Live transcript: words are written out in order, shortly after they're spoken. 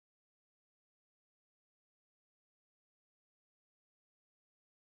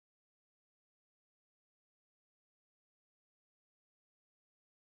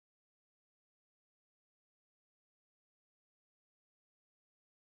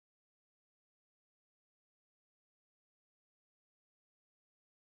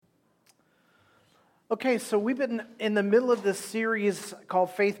Okay, so we've been in the middle of this series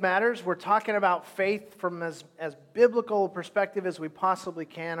called Faith Matters. We're talking about faith from as biblical a perspective as we possibly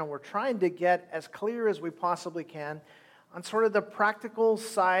can, and we're trying to get as clear as we possibly can on sort of the practical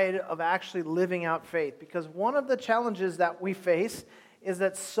side of actually living out faith. Because one of the challenges that we face is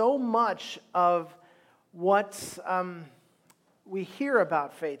that so much of what we hear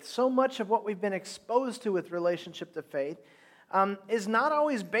about faith, so much of what we've been exposed to with relationship to faith, is not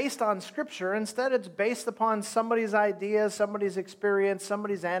always based on Scripture. Instead, it's based upon somebody's ideas, somebody's experience,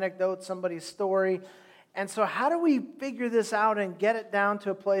 somebody's anecdote, somebody's story. And so how do we figure this out and get it down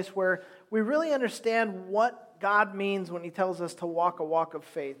to a place where we really understand what God means when He tells us to walk a walk of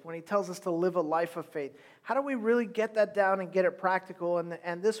faith, when He tells us to live a life of faith? How do we really get that down and get it practical?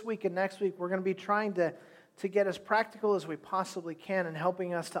 And this week and next week, we're going to be trying to get as practical as we possibly can in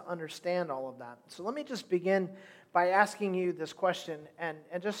helping us to understand all of that. So let me just begin by asking you this question, and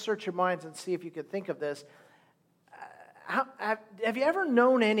just search your minds and see if you could think of this. Have you ever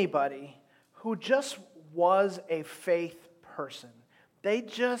known anybody who just was a faith person? They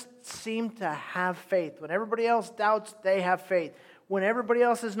just seem to have faith. When everybody else doubts, they have faith. When everybody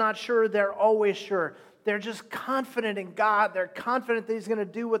else is not sure, they're always sure. They're just confident in God. They're confident that He's going to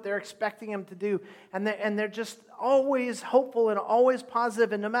do what they're expecting Him to do. And they're just always hopeful and always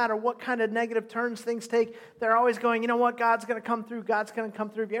positive. And no matter what kind of negative turns things take, they're always going, you know what, God's going to come through. God's going to come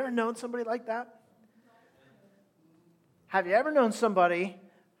through. Have you ever known somebody like that? Have you ever known somebody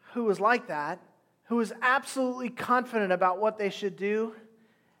who was like that, who was absolutely confident about what they should do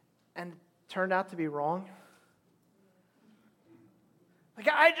and turned out to be wrong? Like,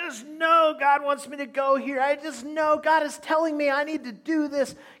 I just know God wants me to go here. I just know God is telling me I need to do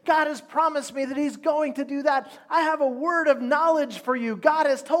this. God has promised me that He's going to do that. I have a word of knowledge for you. God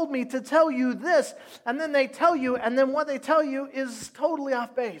has told me to tell you this. And then they tell you, and then what they tell you is totally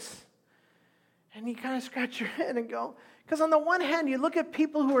off base. And you kind of scratch your head and go, because on the one hand, you look at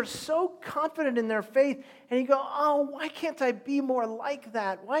people who are so confident in their faith, and you go, oh, why can't I be more like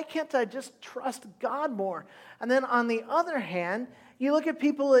that? Why can't I just trust God more? And then on the other hand, you look at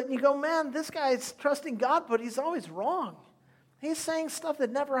people and you go, man, this guy's trusting God, but he's always wrong. He's saying stuff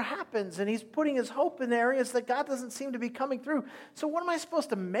that never happens, and he's putting his hope in areas that God doesn't seem to be coming through. So what am I supposed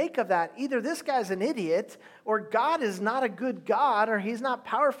to make of that? Either this guy's an idiot, or God is not a good God, or He's not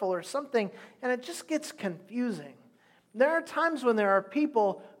powerful or something, and it just gets confusing. There are times when there are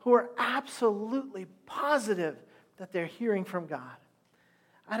people who are absolutely positive that they're hearing from God.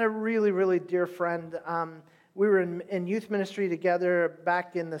 I had a really, really dear friend. We were in youth ministry together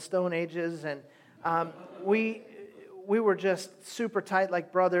back in the Stone Ages, and we were just super tight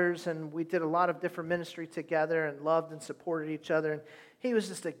like brothers, and we did a lot of different ministry together and loved and supported each other. And he was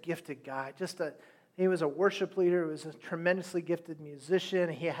just a gifted guy. He was a worship leader. He was a tremendously gifted musician.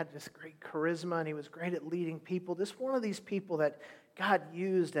 He had this great charisma, and he was great at leading people. Just one of these people that God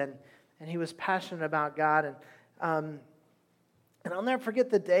used, and he was passionate about God. And I'll never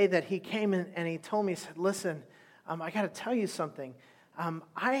forget the day that he came in and he told me, he said, listen, I got to tell you something.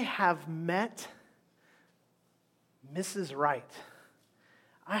 I have met Mrs. Right.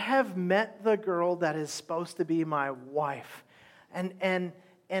 I have met the girl that is supposed to be my wife. And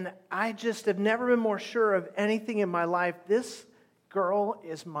I just have never been more sure of anything in my life. This girl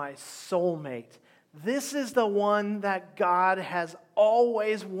is my soulmate. This is the one that God has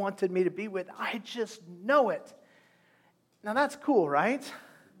always wanted me to be with. I just know it. Now that's cool, right?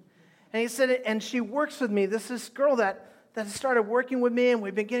 And he said, and she works with me. This is this girl that started working with me, and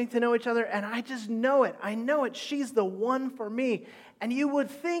we've been getting to know each other, and I just know it. I know it. She's the one for me. And you would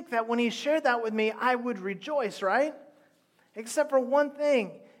think that when he shared that with me, I would rejoice, right? Except for one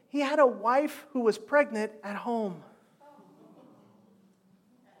thing. He had a wife who was pregnant at home.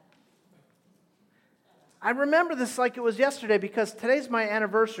 I remember this like it was yesterday because today's my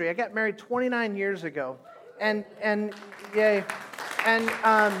anniversary. I got married 29 years ago. And yay. And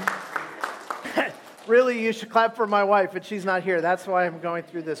really, you should clap for my wife, but she's not here. That's why I'm going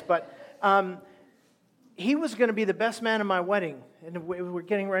through this. But he was going to be the best man at my wedding. And we were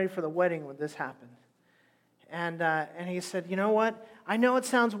getting ready for the wedding when this happened. And he said, you know what? I know it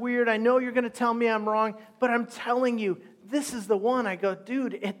sounds weird. I know you're going to tell me I'm wrong, but I'm telling you, this is the one. I go,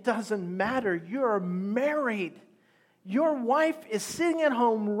 dude, it doesn't matter. You're married. Your wife is sitting at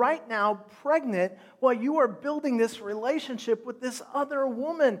home right now, pregnant, while you are building this relationship with this other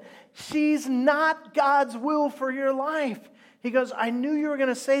woman. She's not God's will for your life. He goes, I knew you were going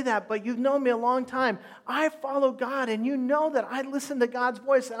to say that, but you've known me a long time. I follow God, and you know that I listen to God's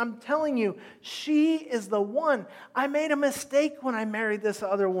voice, and I'm telling you, she is the one. I made a mistake when I married this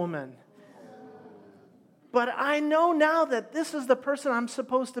other woman. But I know now that this is the person I'm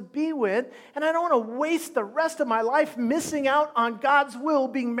supposed to be with, and I don't want to waste the rest of my life missing out on God's will,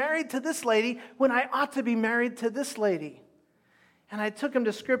 being married to this lady when I ought to be married to this lady. And I took him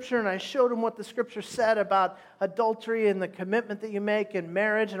to Scripture, and I showed him what the Scripture said about adultery and the commitment that you make in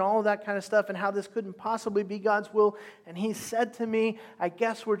marriage and all of that kind of stuff, and how this couldn't possibly be God's will. And he said to me, I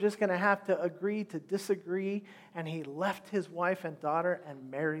guess we're just going to have to agree to disagree. And he left his wife and daughter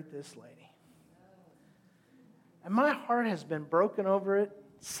and married this lady. And my heart has been broken over it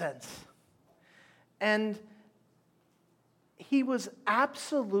since. And he was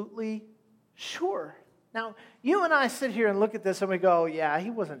absolutely sure. Now, you and I sit here and look at this and we go, yeah, he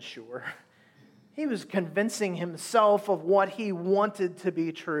wasn't sure. He was convincing himself of what he wanted to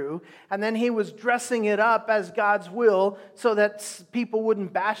be true. And then he was dressing it up as God's will so that people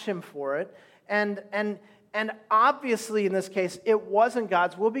wouldn't bash him for it. And obviously, in this case, it wasn't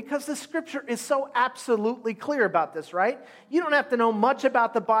God's will because the Scripture is so absolutely clear about this, right? You don't have to know much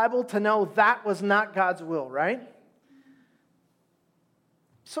about the Bible to know that was not God's will, right?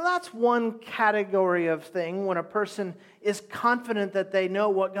 So that's one category of thing when a person is confident that they know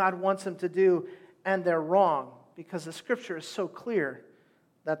what God wants them to do and they're wrong because the Scripture is so clear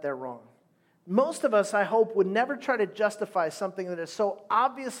that they're wrong. Most of us, I hope, would never try to justify something that is so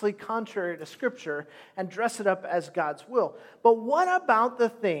obviously contrary to Scripture and dress it up as God's will. But what about the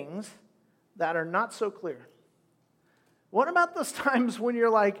things that are not so clear? What about those times when you're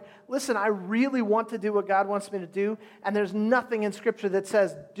like, listen, I really want to do what God wants me to do, and there's nothing in Scripture that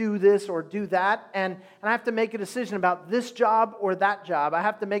says do this or do that, and I have to make a decision about this job or that job. I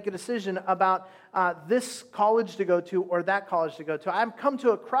have to make a decision about this college to go to or that college to go to. I've come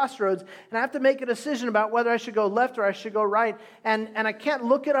to a crossroads, and I have to make a decision about whether I should go left or I should go right, and I can't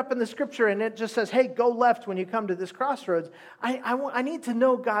look it up in the Scripture, and it just says, hey, go left when you come to this crossroads. I need to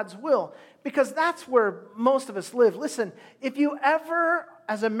know God's will, because that's where most of us live. Listen, if you ever,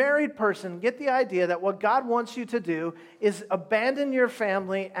 as a married person, get the idea that what God wants you to do is abandon your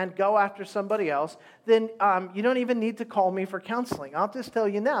family and go after somebody else, then you don't even need to call me for counseling. I'll just tell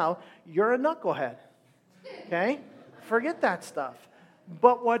you now, you're a knucklehead, okay? Forget that stuff.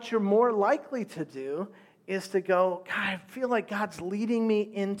 But what you're more likely to do is to go, God, I feel like God's leading me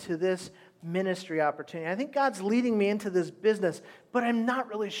into this ministry opportunity. I think God's leading me into this business, but I'm not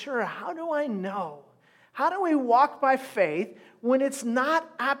really sure. How do I know? How do we walk by faith when it's not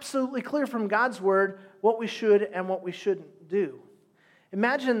absolutely clear from God's word what we should and what we shouldn't do?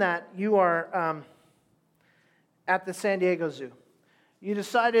 Imagine that you are at the San Diego Zoo. You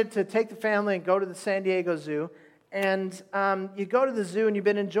decided to take the family and go to the San Diego Zoo, and you go to the zoo and you've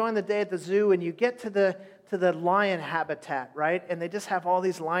been enjoying the day at the zoo, and you get to the lion habitat, right? And they just have all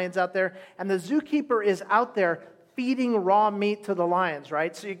these lions out there, and the zookeeper is out there feeding raw meat to the lions,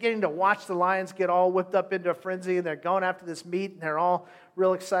 right? So you're getting to watch the lions get all whipped up into a frenzy, and they're going after this meat, and they're all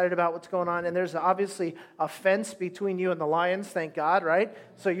real excited about what's going on. And there's obviously a fence between you and the lions, thank God, right?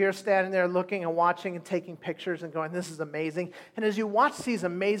 So you're standing there looking and watching and taking pictures and going, this is amazing. And as you watch these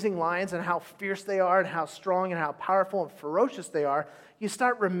amazing lions and how fierce they are and how strong and how powerful and ferocious they are, you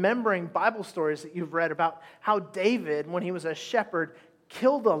start remembering Bible stories that you've read about how David, when he was a shepherd,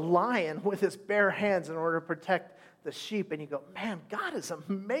 killed a lion with his bare hands in order to protect the sheep. And you go, man, God is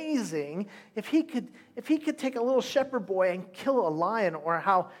amazing. If he could take a little shepherd boy and kill a lion, or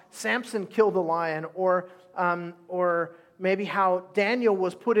how Samson killed a lion, or maybe how Daniel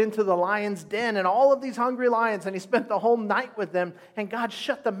was put into the lion's den and all of these hungry lions, and he spent the whole night with them, and God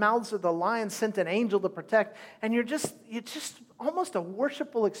shut the mouths of the lions, sent an angel to protect. And you're just almost a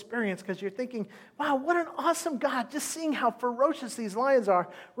worshipful experience, because you're thinking, wow, what an awesome God. Just seeing how ferocious these lions are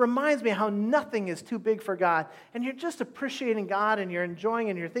reminds me how nothing is too big for God. And you're just appreciating God, and you're enjoying,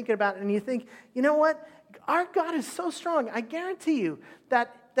 and you're thinking about it, and you think, you know what? Our God is so strong. I guarantee you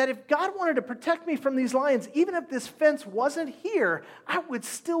that if God wanted to protect me from these lions, even if this fence wasn't here, I would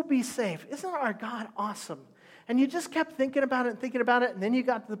still be safe. Isn't our God awesome? And you just kept thinking about it, and then you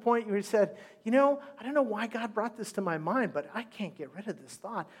got to the point where you said, you know, I don't know why God brought this to my mind, but I can't get rid of this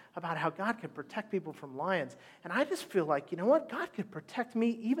thought about how God can protect people from lions. And I just feel like, you know what, God could protect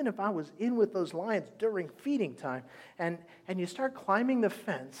me even if I was in with those lions during feeding time. And you start climbing the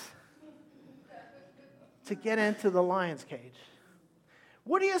fence to get into the lion's cage.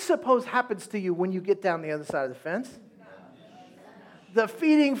 What do you suppose happens to you when you get down the other side of the fence? The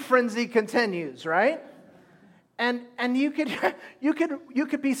feeding frenzy continues, right? And you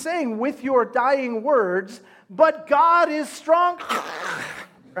could be saying with your dying words, but God is strong,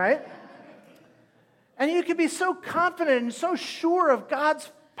 right? And you could be so confident and so sure of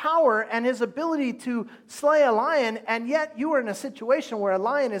God's power and his ability to slay a lion, and yet you are in a situation where a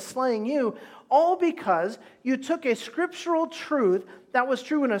lion is slaying you, all because you took a scriptural truth that was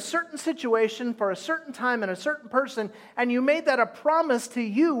true in a certain situation for a certain time and a certain person, and you made that a promise to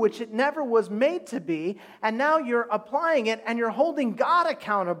you, which it never was made to be, and now you're applying it, and you're holding God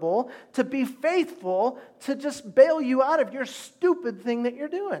accountable to be faithful to just bail you out of your stupid thing that you're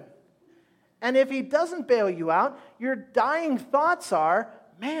doing. And if he doesn't bail you out, your dying thoughts are,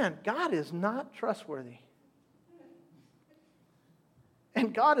 man, God is not trustworthy.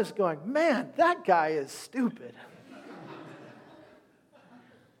 And God is going, man, that guy is stupid.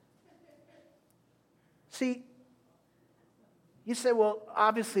 See, you say, well,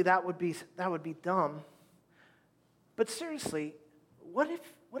 obviously that would be dumb. But seriously, what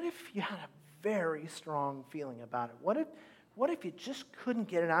if you had a very strong feeling about it? What if you just couldn't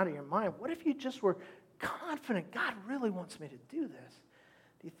get it out of your mind? What if you just were confident God really wants me to do this?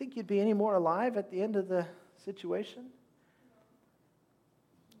 Do you think you'd be any more alive at the end of the situation?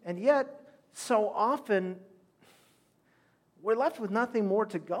 And yet, so often, we're left with nothing more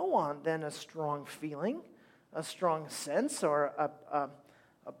to go on than a strong feeling, a strong sense, or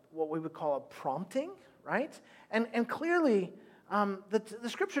what we would call a prompting, right? And clearly, the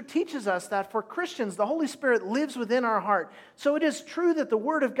Scripture teaches us that for Christians, the Holy Spirit lives within our heart. So it is true that the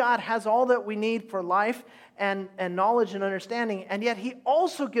Word of God has all that we need for life and knowledge and understanding, and yet He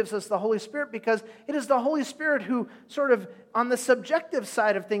also gives us the Holy Spirit because it is the Holy Spirit who sort of, on the subjective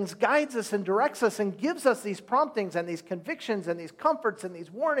side of things, guides us and directs us and gives us these promptings and these convictions and these comforts and these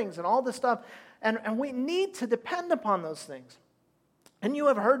warnings and all this stuff, and we need to depend upon those things. And you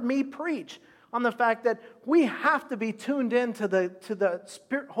have heard me preach on the fact that we have to be tuned in to the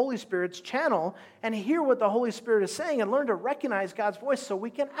Holy Spirit's channel and hear what the Holy Spirit is saying and learn to recognize God's voice so we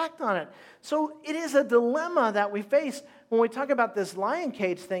can act on it. So it is a dilemma that we face. When we talk about this lion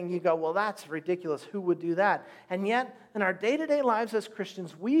cage thing, you go, well, that's ridiculous. Who would do that? And yet, in our day-to-day lives as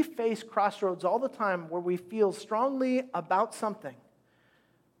Christians, we face crossroads all the time where we feel strongly about something.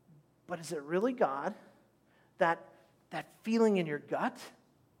 But is it really God? That feeling in your gut?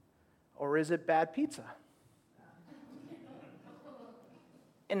 Or is it bad pizza?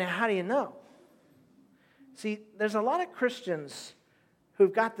 And how do you know? See, there's a lot of Christians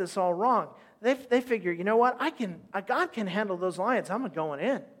who've got this all wrong. They figure, you know what? God can handle those lions. I'm going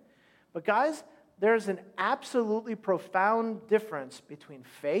in. But guys, there's an absolutely profound difference between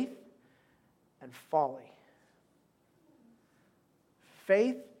faith and folly.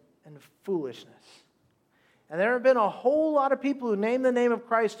 Faith and foolishness. And there have been a whole lot of people who name the name of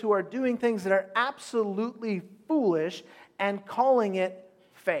Christ who are doing things that are absolutely foolish and calling it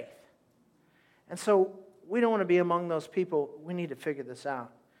faith. And so we don't want to be among those people. We need to figure this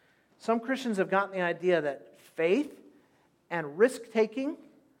out. Some Christians have gotten the idea that faith and risk-taking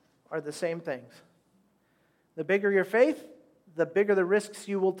are the same things. The bigger your faith, the bigger the risks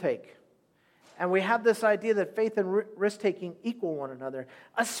you will take. And we have this idea that faith and risk-taking equal one another,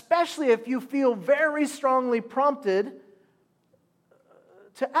 especially if you feel very strongly prompted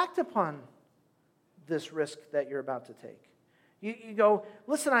to act upon this risk that you're about to take. You go,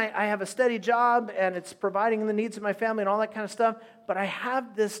 listen, I have a steady job, and it's providing the needs of my family and all that kind of stuff, but I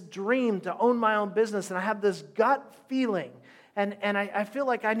have this dream to own my own business, and I have this gut feeling, and I feel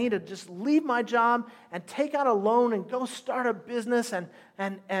like I need to just leave my job and take out a loan and go start a business,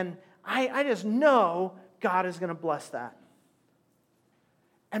 and I just know God is going to bless that.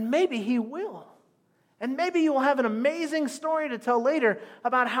 And maybe He will. And maybe you will have an amazing story to tell later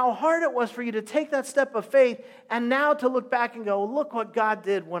about how hard it was for you to take that step of faith and now to look back and go, look what God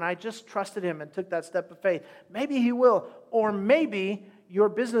did when I just trusted Him and took that step of faith. Maybe He will. Or maybe your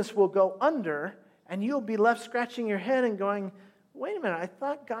business will go under and you'll be left scratching your head and going, wait a minute, I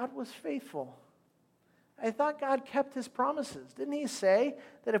thought God was faithful. I thought God kept His promises. Didn't He say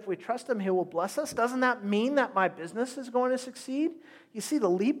that if we trust Him, He will bless us? Doesn't that mean that my business is going to succeed? You see the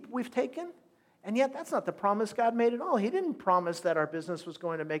leap we've taken? And yet that's not the promise God made at all. He didn't promise that our business was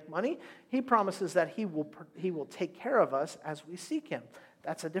going to make money. He promises that He will take care of us as we seek Him.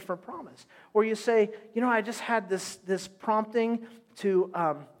 That's a different promise. Or you say, I just had this prompting to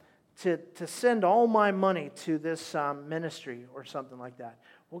send all my money to this ministry or something like that.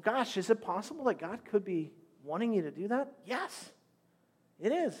 Well, gosh, is it possible that God could be wanting you to do that? Yes,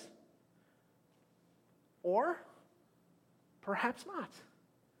 it is. Or perhaps not.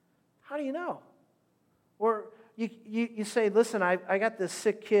 How do you know? Or you say, listen, I got this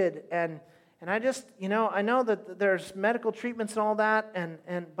sick kid, and I just, I know that there's medical treatments and all that,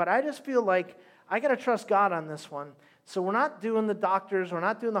 but I just feel like I got to trust God on this one. So we're not doing the doctors, we're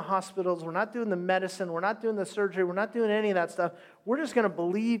not doing the hospitals, we're not doing the medicine, we're not doing the surgery, we're not doing any of that stuff. We're just going to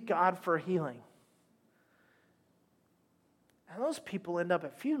believe God for healing. And those people end up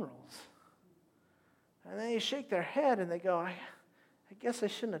at funerals. And they shake their head and they go, I guess I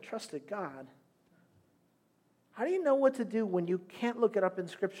shouldn't have trusted God. How do you know what to do when you can't look it up in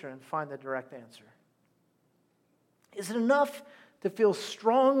Scripture and find the direct answer? Is it enough to feel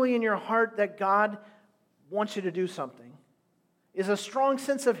strongly in your heart that God wants you to do something? Is a strong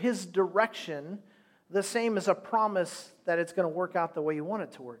sense of His direction the same as a promise that it's going to work out the way you want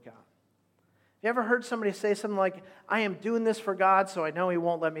it to work out? You ever heard somebody say something like, I am doing this for God, so I know He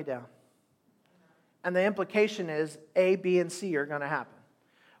won't let me down? And the implication is A, B, and C are going to happen.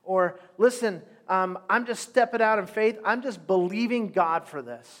 Or, listen, I'm just stepping out in faith. I'm just believing God for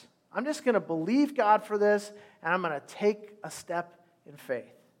this. I'm just going to believe God for this, and I'm going to take a step in faith.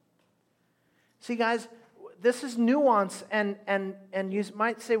 See, guys, this is nuance, and you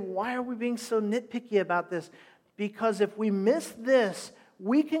might say, why are we being so nitpicky about this? Because if we miss this,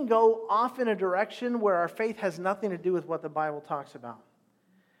 we can go off in a direction where our faith has nothing to do with what the Bible talks about.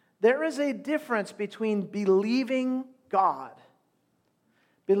 There is a difference between believing God,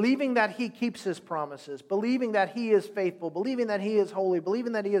 believing that He keeps His promises, believing that He is faithful, believing that He is holy,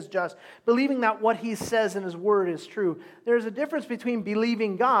 believing that He is just, believing that what He says in His Word is true. There's a difference between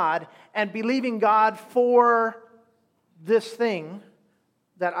believing God and believing God for this thing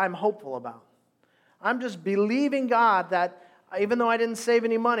that I'm hopeful about. I'm just believing God that even though I didn't save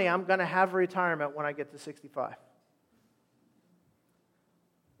any money, I'm going to have retirement when I get to 65.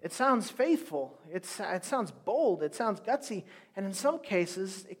 It sounds faithful, it sounds bold, it sounds gutsy, and in some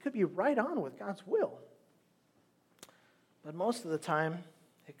cases, it could be right on with God's will. But most of the time,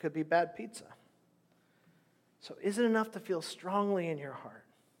 it could be bad pizza. So is it enough to feel strongly in your heart?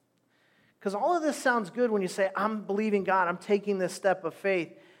 Because all of this sounds good when you say, I'm believing God, I'm taking this step of faith.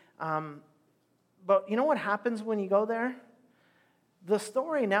 But you know what happens when you go there? The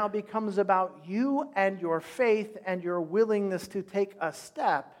story now becomes about you and your faith and your willingness to take a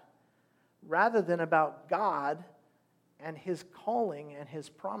step rather than about God and His calling and His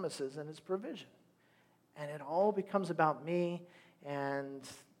promises and His provision. And it all becomes about me, and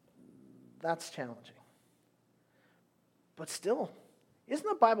that's challenging. But still, isn't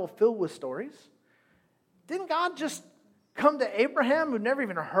the Bible filled with stories? Didn't God just come to Abraham, who'd never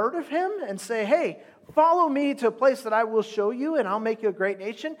even heard of Him, and say, hey, follow me to a place that I will show you, and I'll make you a great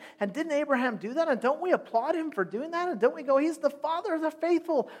nation? And didn't Abraham do that? And don't we applaud him for doing that? And don't we go, he's the father of the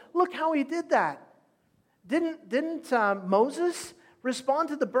faithful. Look how he did that. Didn't Moses respond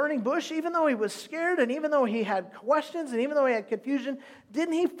to the burning bush, even though he was scared, and even though he had questions, and even though he had confusion?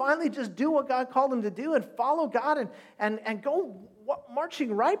 Didn't he finally just do what God called him to do and follow God and go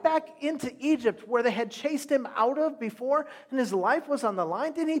marching right back into Egypt, where they had chased him out of before, and his life was on the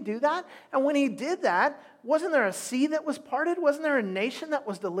line? Didn't he do that? And when he did that, wasn't there a sea that was parted? Wasn't there a nation that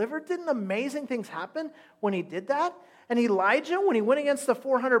was delivered? Didn't amazing things happen when he did that? And Elijah, when he went against the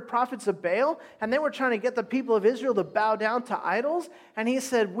 400 prophets of Baal, and they were trying to get the people of Israel to bow down to idols, and he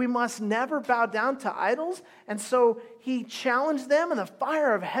said, we must never bow down to idols. And so he challenged them, and the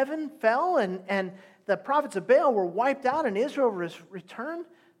fire of heaven fell, and the prophets of Baal were wiped out, and Israel was returned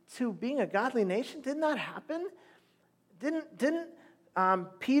to being a godly nation. Didn't that happen? Didn't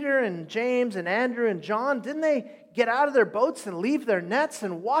Peter and James and Andrew and John, didn't they get out of their boats and leave their nets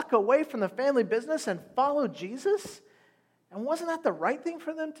and walk away from the family business and follow Jesus? And wasn't that the right thing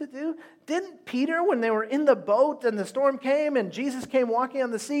for them to do? Didn't Peter, when they were in the boat and the storm came and Jesus came walking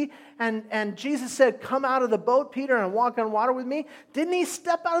on the sea, and Jesus said, come out of the boat, Peter, and walk on water with me? Didn't he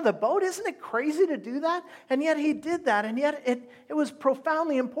step out of the boat? Isn't it crazy to do that? And yet he did that, and yet it was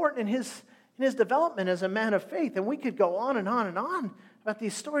profoundly important in his development as a man of faith. And we could go on and on and on about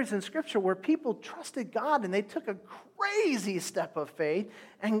these stories in Scripture where people trusted God and they took a crazy step of faith,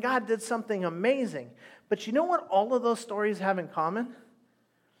 and God did something amazing. But you know what all of those stories have in common?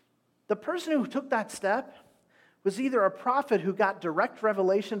 The person who took that step was either a prophet who got direct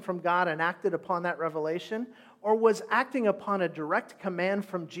revelation from God and acted upon that revelation, or was acting upon a direct command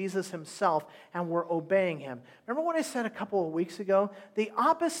from Jesus Himself and were obeying Him. Remember what I said a couple of weeks ago? The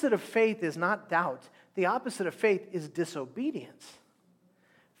opposite of faith is not doubt. The opposite of faith is disobedience.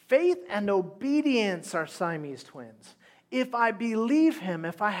 Faith and obedience are Siamese twins. If I believe Him,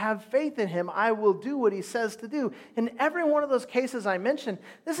 if I have faith in Him, I will do what He says to do. In every one of those cases I mentioned,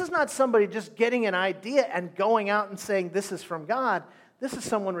 this is not somebody just getting an idea and going out and saying this is from God. This is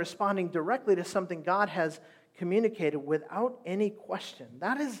someone responding directly to something God has communicated without any question.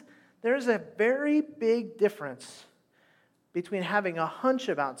 There is a very big difference between having a hunch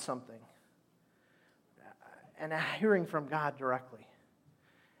about something and hearing from God directly.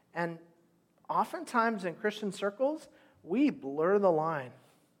 And oftentimes in Christian circles, we blur the line.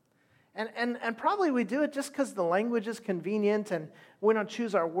 And probably we do it just because the language is convenient and we don't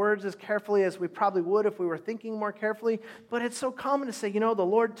choose our words as carefully as we probably would if we were thinking more carefully. But it's so common to say, the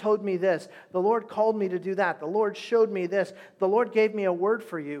Lord told me this. The Lord called me to do that. The Lord showed me this. The Lord gave me a word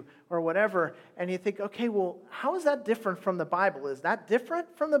for you or whatever. And you think, okay, well, how is that different from the Bible? Is that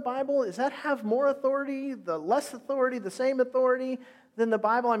different from the Bible? Does that have more authority, the less authority, the same authority than the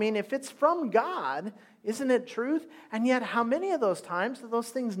Bible? I mean, if it's from God, isn't it truth? And yet, how many of those times do those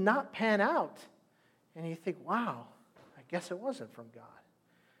things not pan out? And you think, wow, I guess it wasn't from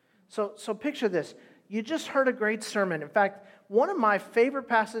God. So picture this. You just heard a great sermon. In fact, one of my favorite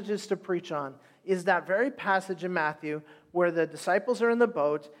passages to preach on is that very passage in Matthew where the disciples are in the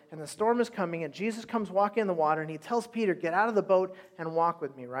boat and the storm is coming and Jesus comes walking in the water and he tells Peter, get out of the boat and walk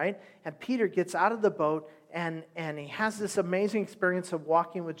with me, right? And Peter gets out of the boat and he has this amazing experience of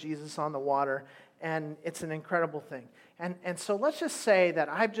walking with Jesus on the water, and it's an incredible thing. And so let's just say that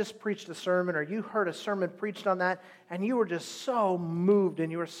I've just preached a sermon or you heard a sermon preached on that and you were just so moved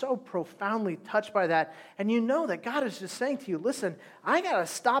and you were so profoundly touched by that, and you know that God is just saying to you, listen, I got to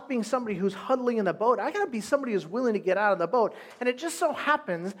stop being somebody who's huddling in the boat. I got to be somebody who's willing to get out of the boat. And it just so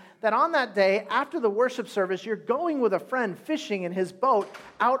happens that on that day, after the worship service, you're going with a friend fishing in his boat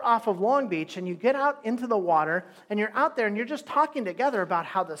out off of Long Beach, and you get out into the water and you're out there and you're just talking together about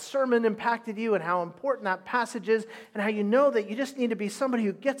how the sermon impacted you and how important that passage is and how you know that you just need to be somebody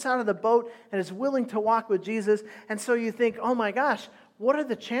who gets out of the boat and is willing to walk with Jesus. And so you think, oh my gosh, what are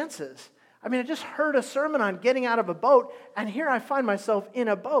the chances? I mean, I just heard a sermon on getting out of a boat, and here I find myself in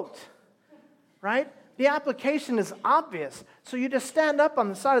a boat, right? The application is obvious. So you just stand up on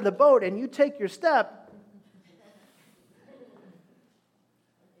the side of the boat and you take your step.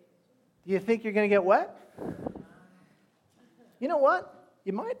 Do you think you're going to get wet? You know what?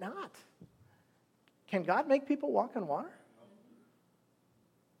 You might not. Can God make people walk on water?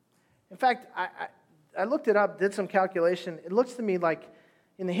 In fact, I looked it up, did some calculation. It looks to me like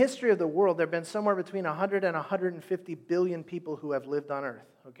in the history of the world, there have been somewhere between 100 and 150 billion people who have lived on earth,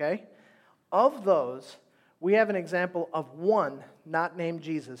 okay? Of those, we have an example of one not named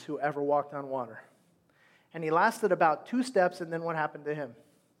Jesus who ever walked on water. And he lasted about 2 steps, and then what happened to him?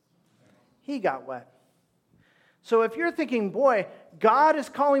 He got wet. So if you're thinking, boy, God is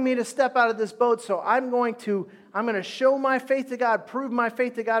calling me to step out of this boat, so I'm going to show my faith to God, prove my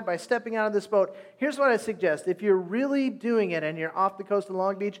faith to God by stepping out of this boat. Here's what I suggest. If you're really doing it and you're off the coast of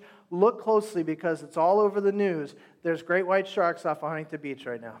Long Beach, look closely because it's all over the news. There's great white sharks off of Huntington Beach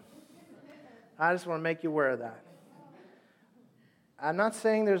right now. I just want to make you aware of that. I'm not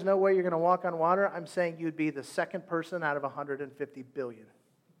saying there's no way you're going to walk on water. I'm saying you'd be the second person out of 150 billion.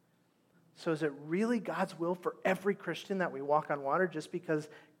 So is it really God's will for every Christian that we walk on water just because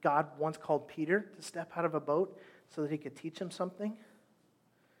God once called Peter to step out of a boat so that he could teach him something?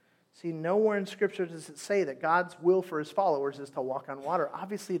 See, nowhere in Scripture does it say that God's will for his followers is to walk on water.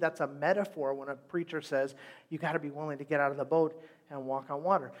 Obviously, that's a metaphor when a preacher says you got to be willing to get out of the boat and walk on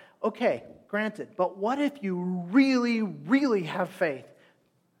water. Okay, granted, but what if you really, really have faith?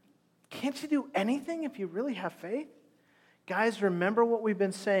 Can't you do anything if you really have faith? Guys, remember what we've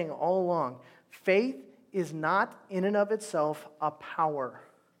been saying all along. Faith is not in and of itself a power.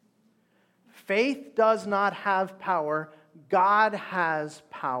 Faith does not have power. God has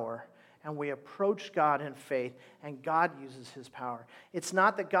power. And we approach God in faith, and God uses his power. It's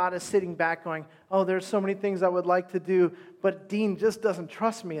not that God is sitting back going, oh, there's so many things I would like to do, but Dean just doesn't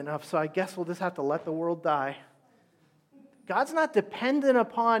trust me enough, so I guess we'll just have to let the world die. God's not dependent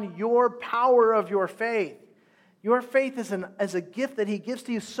upon your power of your faith. Your faith is a gift that he gives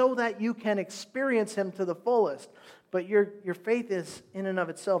to you so that you can experience him to the fullest. But your faith is in and of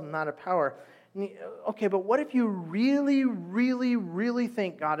itself not a power. Okay, but what if you really, really, really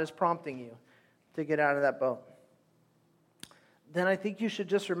think God is prompting you to get out of that boat? Then I think you should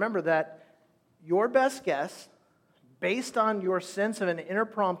just remember that your best guess, based on your sense of an inner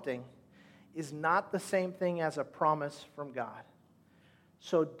prompting, is not the same thing as a promise from God.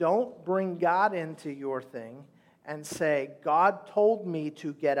 So don't bring God into your thing and say, God told me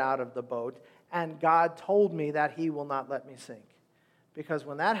to get out of the boat, and God told me that he will not let me sink. Because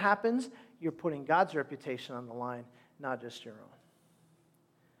when that happens, you're putting God's reputation on the line, not just your own.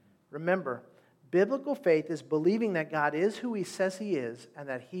 Remember, biblical faith is believing that God is who he says he is, and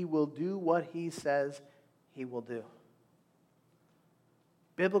that he will do what he says he will do.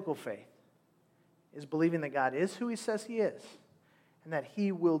 Biblical faith is believing that God is who he says he is, and that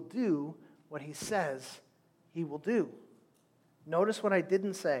he will do what he says he will do. Notice what I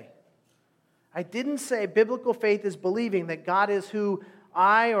didn't say. I didn't say biblical faith is believing that God is who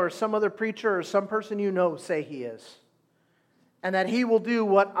I or some other preacher or some person you know say He is. And that He will do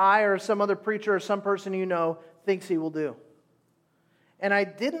what I or some other preacher or some person you know thinks He will do. And I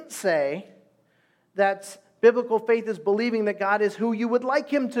didn't say that biblical faith is believing that God is who you would like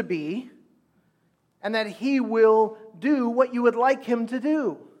Him to be and that He will do what you would like Him to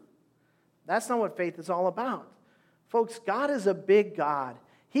do. That's not what faith is all about. Folks, God is a big God.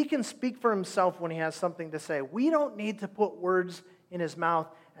 He can speak for Himself when He has something to say. We don't need to put words in His mouth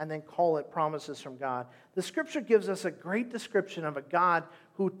and then call it promises from God. The Scripture gives us a great description of a God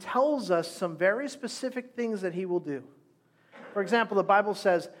who tells us some very specific things that He will do. For example, the Bible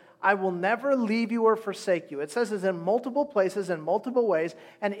says, I will never leave you or forsake you. It says this in multiple places, in multiple ways,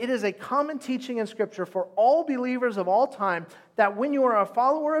 and it is a common teaching in Scripture for all believers of all time that when you are a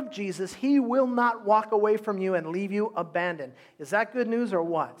follower of Jesus, He will not walk away from you and leave you abandoned. Is that good news or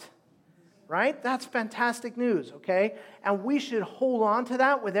what? Right? That's fantastic news, okay? And we should hold on to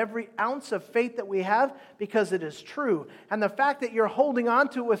that with every ounce of faith that we have because it is true. And the fact that you're holding on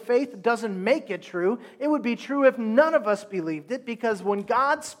to it with faith doesn't make it true. It would be true if none of us believed it because when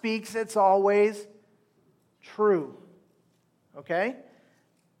God speaks, it's always true, okay?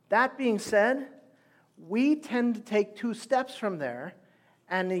 That being said, we tend to take two steps from there.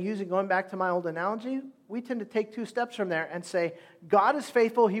 And going back to my old analogy, we tend to take two steps from there and say, God is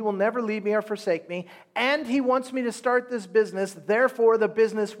faithful, He will never leave me or forsake me, and He wants me to start this business, therefore the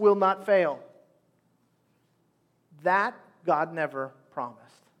business will not fail. That God never promised.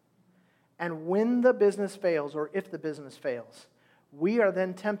 And when the business fails, or if the business fails, we are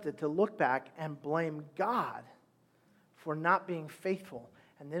then tempted to look back and blame God for not being faithful,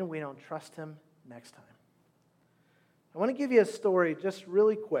 and then we don't trust Him next time. I want to give you a story just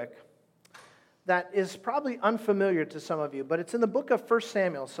really quick that is probably unfamiliar to some of you, but it's in the book of 1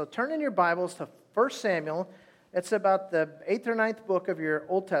 Samuel. So turn in your Bibles to 1 Samuel. It's about the 8th or 9th book of your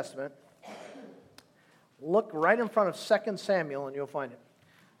Old Testament. Look right in front of 2 Samuel and you'll find it.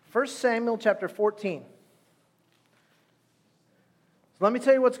 1 Samuel chapter 14. So let me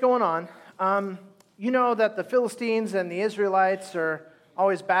tell you what's going on. You know that the Philistines and the Israelites are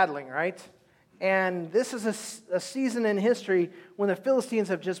always battling, right? And this is a season in history when the Philistines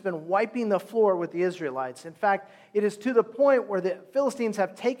have just been wiping the floor with the Israelites. In fact, it is to the point where the Philistines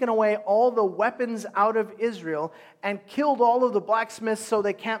have taken away all the weapons out of Israel and killed all of the blacksmiths so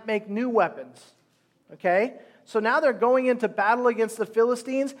they can't make new weapons. Okay? So now they're going into battle against the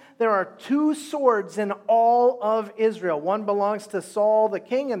Philistines. There are two swords in all of Israel. One belongs to Saul the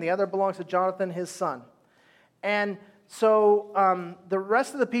king and the other belongs to Jonathan his son. And so the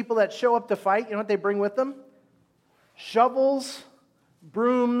rest of the people that show up to fight, you know what they bring with them? Shovels,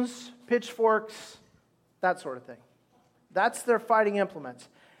 brooms, pitchforks, that sort of thing. That's their fighting implements.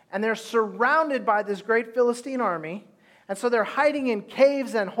 And they're surrounded by this great Philistine army. And so they're hiding in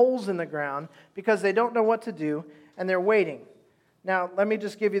caves and holes in the ground because they don't know what to do, and they're waiting. Now, let me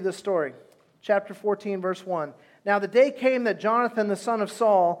just give you the story. Chapter 14, verse 1. Now the day came that Jonathan, the son of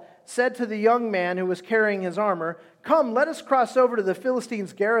Saul, said to the young man who was carrying his armor, "Come, let us cross over to the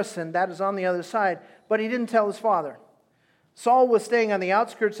Philistines' garrison that is on the other side." But he didn't tell his father. Saul was staying on the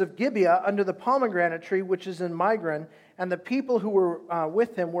outskirts of Gibeah under the pomegranate tree, which is in Migron, and the people who were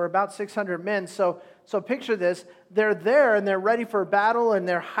with him were about 600 men. So picture this. They're there, and they're ready for battle, and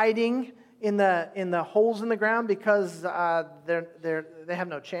they're hiding in the holes in the ground because they have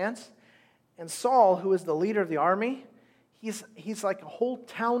no chance. And Saul, who is the leader of the army, he's like a whole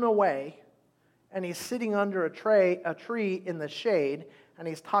town away, and he's sitting under a tree in the shade, and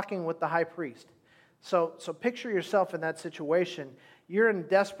he's talking with the high priest. So picture yourself in that situation. You're in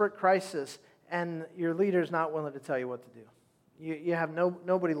desperate crisis, and your leader's not willing to tell you what to do. You have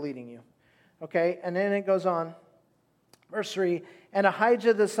nobody leading you. Okay, and then it goes on. Verse 3, and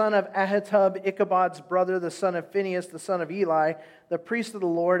Ahijah the son of Ahitub, Ichabod's brother, the son of Phinehas, the son of Eli, the priest of the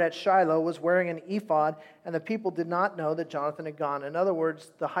Lord at Shiloh, was wearing an ephod, and the people did not know that Jonathan had gone. In other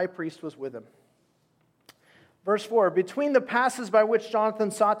words, the high priest was with him. Verse 4, between the passes by which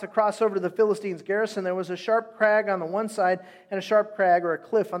Jonathan sought to cross over to the Philistines' garrison, there was a sharp crag on the one side and a sharp crag or a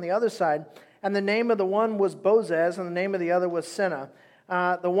cliff on the other side. And the name of the one was Bozez, and the name of the other was Seneh.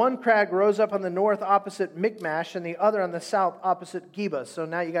 The one crag rose up on the north opposite Michmash, and the other on the south opposite Geba. So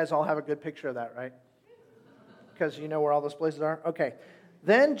now you guys all have a good picture of that, right? Because you know where all those places are? Okay.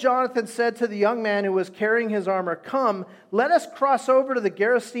 Then Jonathan said to the young man who was carrying his armor, "Come, let us cross over to the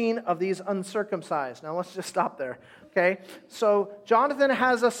garrison of these uncircumcised." Now let's just stop there, okay? So Jonathan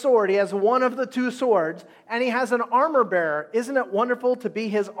has a sword. He has one of the two swords, and he has an armor bearer. Isn't it wonderful to be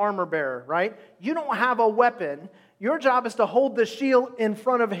his armor bearer, right? You don't have a weapon. Your job is to hold the shield in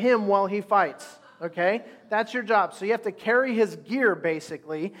front of him while he fights. Okay? That's your job. So you have to carry his gear,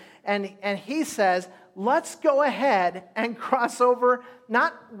 basically. And he says, let's go ahead and cross over,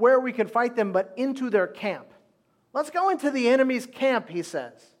 not where we can fight them, but into their camp. Let's go into the enemy's camp, he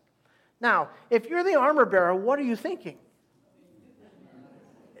says. Now, if you're the armor bearer, what are you thinking?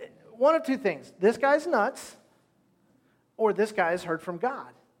 One of two things. This guy's nuts, or this guy has heard from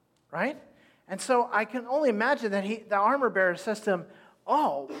God, right? And so I can only imagine that the armor bearer says to him,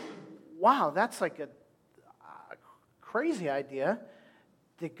 oh, wow, that's like a crazy idea.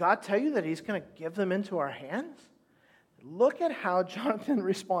 Did God tell you that he's going to give them into our hands? Look at how Jonathan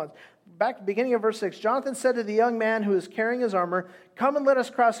responds. Back at the beginning of verse 6, Jonathan said to the young man who is carrying his armor, come and let us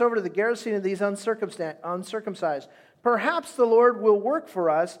cross over to the garrison of these uncircumcised. Perhaps the Lord will work for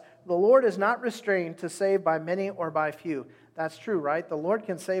us. The Lord is not restrained to save by many or by few. That's true, right? The Lord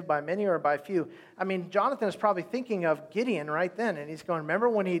can save by many or by few. I mean, Jonathan is probably thinking of Gideon right then, and he's going, remember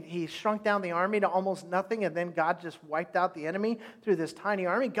when he shrunk down the army to almost nothing, and then God just wiped out the enemy through this tiny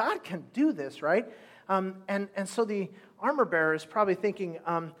army? God can do this, right? And so the armor bearer is probably thinking,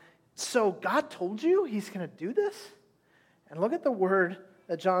 so God told you he's going to do this? And look at the word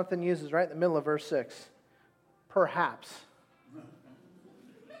that Jonathan uses right in the middle of verse 6. Perhaps.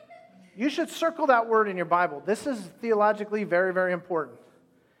 You should circle that word in your Bible. This is theologically very, very important.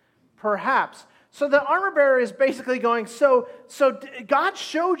 Perhaps. So the armor bearer is basically going, so God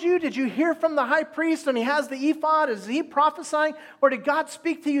showed you? Did you hear from the high priest and he has the ephod? Is he prophesying? Or did God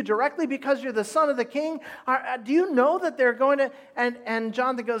speak to you directly because you're the son of the king? Do you know that they're going to... And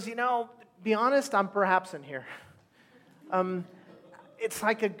Jonathan goes, be honest, I'm perhaps in here. It's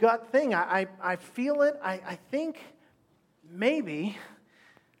like a gut thing. I feel it. I think maybe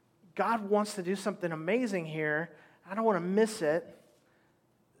God wants to do something amazing here. I don't want to miss it.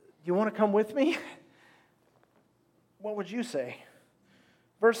 Do you want to come with me? What would you say?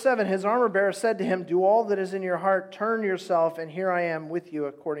 Verse 7, his armor bearer said to him, do all that is in your heart, turn yourself, and here I am with you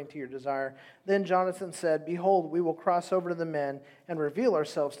according to your desire. Then Jonathan said, behold, we will cross over to the men and reveal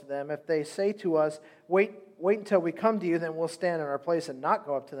ourselves to them. If they say to us, wait until we come to you, then we'll stand in our place and not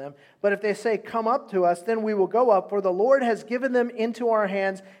go up to them. But if they say, come up to us, then we will go up, for the Lord has given them into our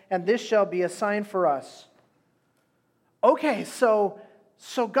hands, and this shall be a sign for us. Okay, so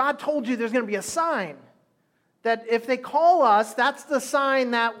God told you there's going to be a sign. That if they call us, that's the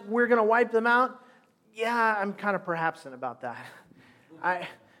sign that we're going to wipe them out. Yeah, I'm kind of perhapsing about that.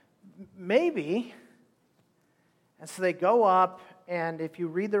 Maybe. And so they go up, and if you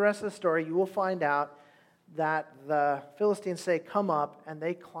read the rest of the story, you will find out that the Philistines say, come up, and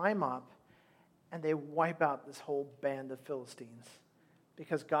they climb up, and they wipe out this whole band of Philistines.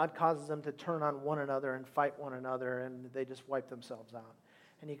 Because God causes them to turn on one another and fight one another, and they just wipe themselves out.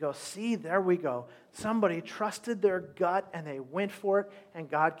 And you go, see, there we go. Somebody trusted their gut, and they went for it, and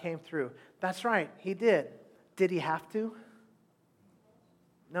God came through. That's right, he did. Did he have to?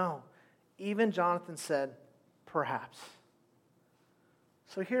 No. Even Jonathan said, perhaps.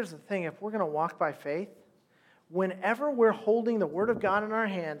 So here's the thing. If we're going to walk by faith, whenever we're holding the Word of God in our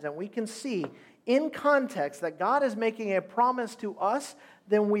hands, and we can see in context that God is making a promise to us,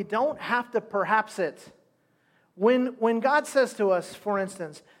 then we don't have to perhaps it. When God says to us, for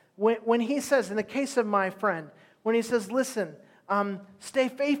instance, when he says, in the case of my friend, when he says, listen, stay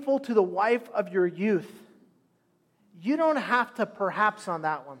faithful to the wife of your youth, you don't have to perhaps on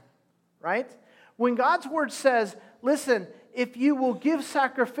that one, right? When God's word says, listen, if you will give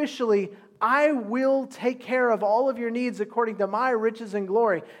sacrificially, I will take care of all of your needs according to my riches and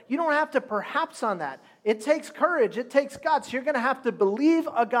glory. You don't have to perhaps on that. It takes courage. It takes guts. You're going to have to believe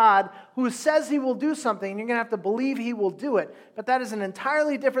a God who says he will do something, and you're going to have to believe he will do it. But that is an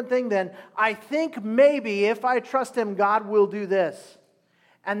entirely different thing than, I think maybe if I trust him, God will do this.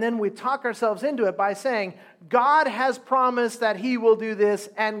 And then we talk ourselves into it by saying, God has promised that he will do this,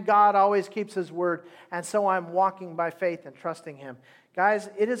 and God always keeps his word. And so I'm walking by faith and trusting him. Guys,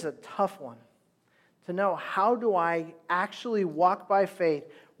 it is a tough one to know, how do I actually walk by faith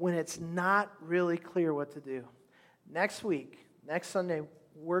when it's not really clear what to do? Next week, next Sunday,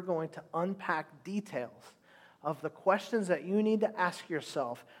 we're going to unpack details of the questions that you need to ask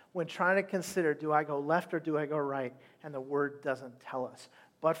yourself when trying to consider, do I go left or do I go right? And the Word doesn't tell us.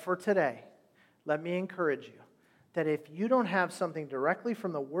 But for today, let me encourage you that if you don't have something directly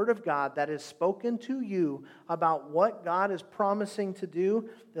from the Word of God that is spoken to you about what God is promising to do,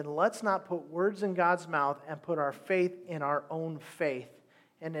 then let's not put words in God's mouth and put our faith in our own faith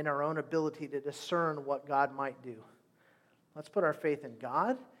and in our own ability to discern what God might do. Let's put our faith in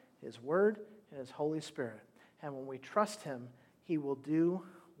God, his Word, and his Holy Spirit. And when we trust him, he will do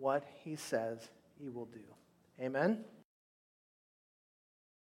what he says he will do. Amen?